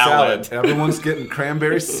salad. Everyone's getting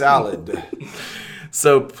cranberry salad.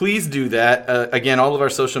 So please do that. Again, all of our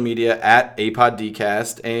social media at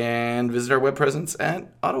APODcast, and visit our web presence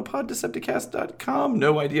at autopoddecepticast.com.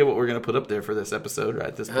 No idea what we're going to put up there for this episode right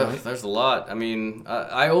at this point. There's a lot. I mean,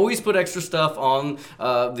 I always put extra stuff on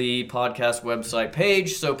the podcast website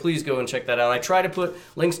page, so please go and check that out. I try to put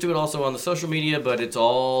links to it also on the social media, but it's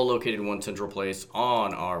all located in one central place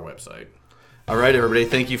on our website. All right, everybody,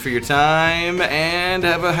 thank you for your time, and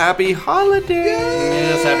have a happy holiday.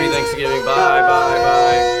 Yes, happy Thanksgiving. Bye, bye,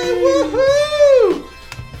 bye. Woohoo!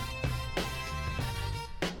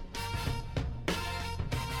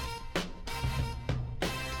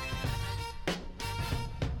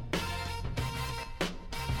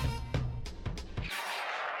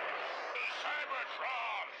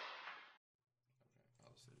 Cybertron!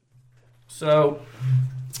 So,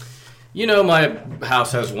 you know, my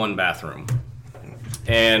house has one bathroom.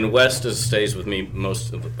 And West stays with me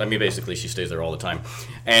basically she stays there all the time.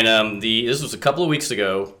 And this was a couple of weeks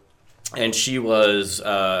ago, and she was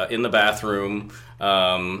in the bathroom,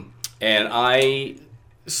 and I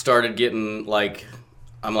started getting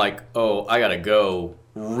I'm like, oh, I gotta go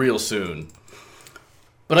real soon.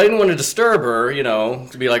 But I didn't want to disturb her,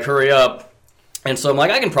 to be like, hurry up. And so I'm like,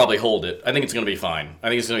 I can probably hold it. I think it's gonna be fine.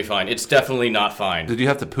 It's definitely not fine. Did you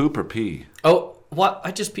have to poop or pee? Oh, what?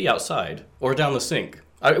 I just pee outside or down the sink.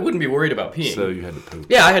 I wouldn't be worried about peeing. So you had to poop.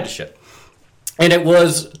 Yeah, I had to shit. And it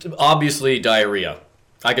was obviously diarrhea.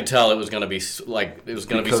 I could tell it was going to be be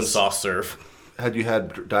some soft serve. Had you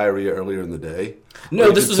had diarrhea earlier in the day? No,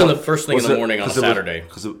 Or this did was in some- the first thing in the morning on a 'cause it was- Saturday.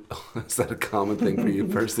 'cause is that a common thing for you?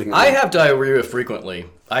 First thing. in the I morning? have diarrhea frequently.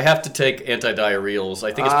 I have to take antidiarrheals.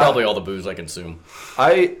 I think it's probably all the booze I consume.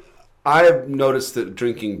 I I've noticed that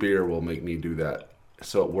drinking beer will make me do that.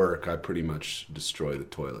 So at work, I pretty much destroy the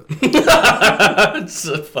toilet. It's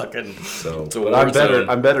a fucking. So, It's a but war I'm better. zone.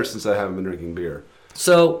 I'm better since I haven't been drinking beer.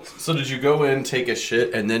 So So did you go in, take a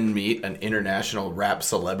shit, and then meet an international rap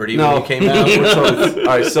celebrity No. when you came out? We're totally-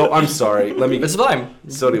 all right, so I'm sorry. Let me. it's fine.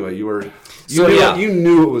 So anyway, you So, knew, yeah. you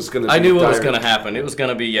knew it was going to. I knew what was going to happen. It was going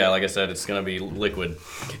to be, like I said, it's going to be liquid.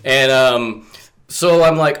 And so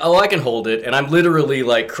I'm like, oh, I can hold it. And I'm literally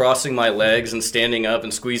like crossing my legs and standing up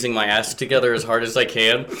and squeezing my ass together as hard as I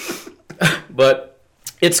can. But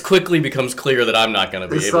it quickly becomes clear that I'm not going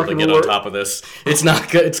to be able to get on top of this. It's not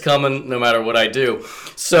good. It's coming no matter what I do.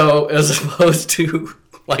 So as opposed to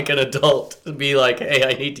like an adult to be like, hey,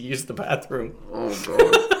 I need to use the bathroom. Oh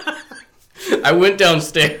god. I went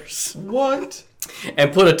downstairs. What?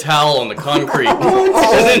 And put a towel on the concrete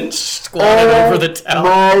and then squatted over the towel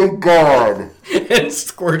My god. and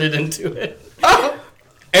squirted into it.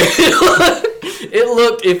 And it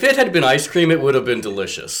looked, if it had been ice cream, it would have been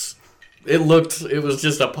delicious. It was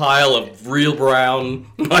just a pile of real brown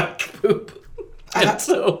like poop. And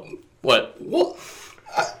so, what? Well,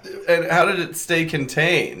 and how did it stay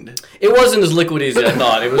contained? It wasn't as liquidy as I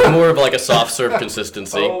thought. It was more of like a soft serve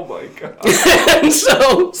consistency. Oh my god. And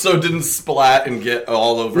so it didn't splat and get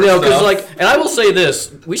all over. No, because stuff? and I will say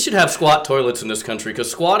this: we should have squat toilets in this country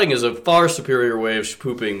because squatting is a far superior way of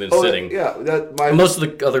pooping than sitting. Yeah, And most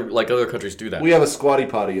of the other countries do that. we have a squatty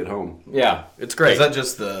potty at home. Yeah, it's great. Is that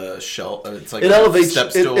just the shell? It's like It a elevates step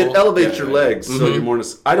it, stool? it elevates Yeah, your yeah. legs, so you're more.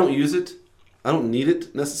 I don't use it. I don't need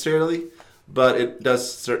it necessarily, but it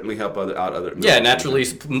does certainly help other. Yeah, naturally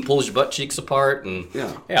pulls your butt cheeks apart and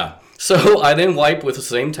Yeah. So I then wipe with the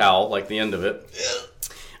same towel, like the end of it.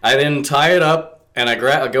 I then tie it up and I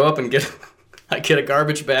go up and get a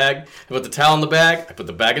garbage bag. I put the towel in the bag. I put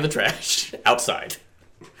the bag in the trash outside.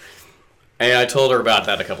 And I told her about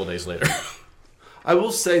that a couple days later. I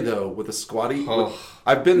will say though, with a squatty,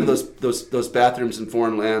 I've been to those bathrooms in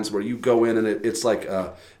foreign lands where you go in and it's like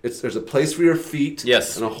there's a place for your feet,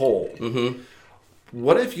 Yes. and a hole. Mm-hmm.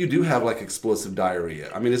 What if you do have like explosive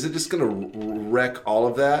diarrhea? I mean, is it just going to wreck all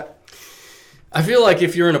of that? I feel like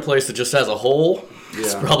if you're in a place that just has a hole,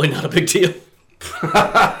 it's Yeah. probably not a big deal.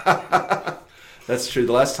 That's true.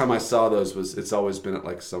 The last time I saw those it's always been at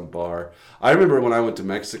like some bar. I remember when I went to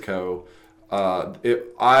Mexico. I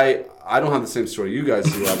don't have the same story you guys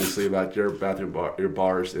do, obviously, about your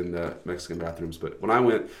bars in the Mexican bathrooms. But when I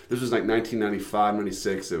went, this was like 1995,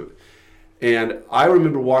 96. And I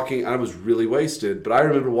remember walking, I was really wasted, but I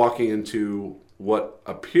remember walking into what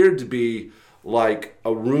appeared to be like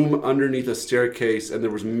a room underneath a staircase, and there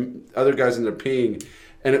was other guys in there peeing.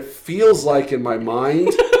 And it feels like in my mind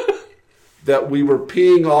that we were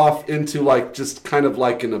peeing off into like just kind of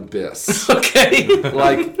like an abyss. Okay.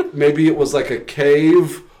 Like maybe it was like a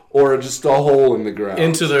cave or just a hole in the ground.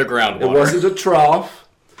 Into the groundwater. It wasn't a trough.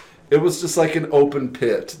 It was just like an open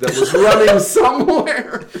pit that was running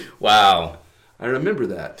somewhere. Wow. I remember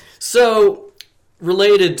that. So,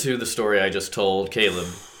 related to the story I just told, Caleb,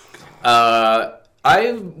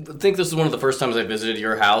 I think this is one of the first times I visited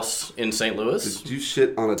your house in St. Louis. Did you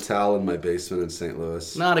shit on a towel in my basement in St.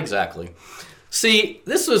 Louis? Not exactly. See,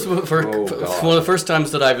 this was one of God. the first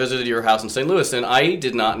times that I visited your house in St. Louis, and I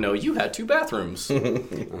did not know you had two bathrooms.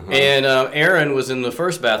 And Aaron was in the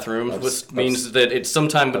first bathroom, which means that it's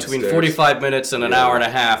sometime between upstairs. 45 minutes and an hour and a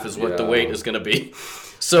half is what the Yeah. wait is going to be.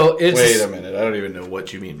 So it's... Wait a minute. I don't even know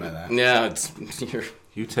what you mean by that. Yeah, it's...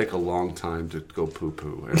 You take a long time to go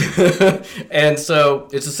poo-poo. And so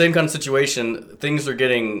it's the same kind of situation. Things are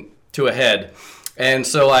getting to a head. And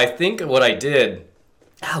so I think what I did...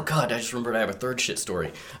 Oh, God, I just remembered I have a third shit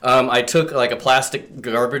story. I took, like, a plastic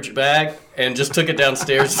garbage bag and just took it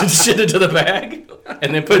downstairs and shit into the bag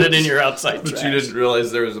and then put it in your outside But trash. you didn't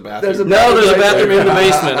realize there was a bathroom. No, there's a bathroom in the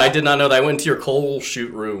basement. I did not know that. I went to your coal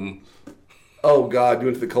chute room. Oh, God, you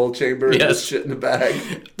went to the cold chamber and Yes. just shit in the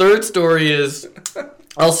bag? Third story is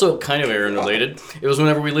also kind of Aaron related. It was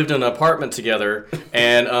whenever we lived in an apartment together,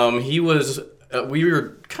 and he was. We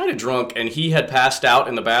were kind of drunk, and he had passed out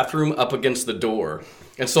in the bathroom up against the door,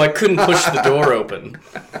 and so I couldn't push the door open.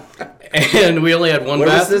 And we only had one Where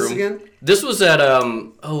was bathroom. this again? This was at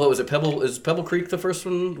what was it? Pebble is Pebble Creek the first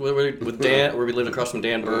one with Dan, where we lived across from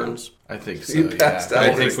Dan Burns. I think so. You passed out.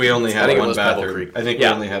 I think we only I had think it one was Pebble bathroom. Creek. I think Yeah.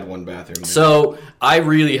 we only had one bathroom. there. So I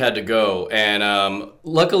really had to go, and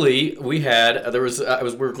luckily we had I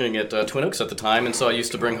was working at Twin Oaks at the time, and so I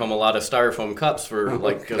used to bring home a lot of styrofoam cups for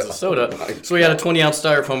as a soda. So we had a 20-ounce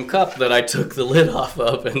styrofoam cup that I took the lid off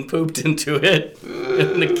of and pooped into it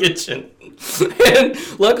in the kitchen. And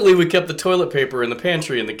luckily we kept the toilet paper in the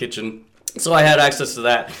pantry in the kitchen. So I had access to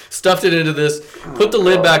that. Stuffed it into this, put the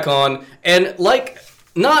lid back on, and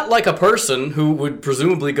not like a person who would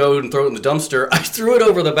presumably go and throw it in the dumpster, I threw it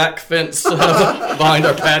over the back fence behind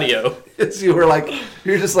our patio. So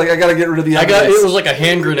you're just like, I gotta get rid of the It evidence. was like a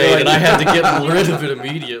hand grenade, and I had to get rid of it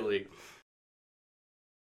immediately.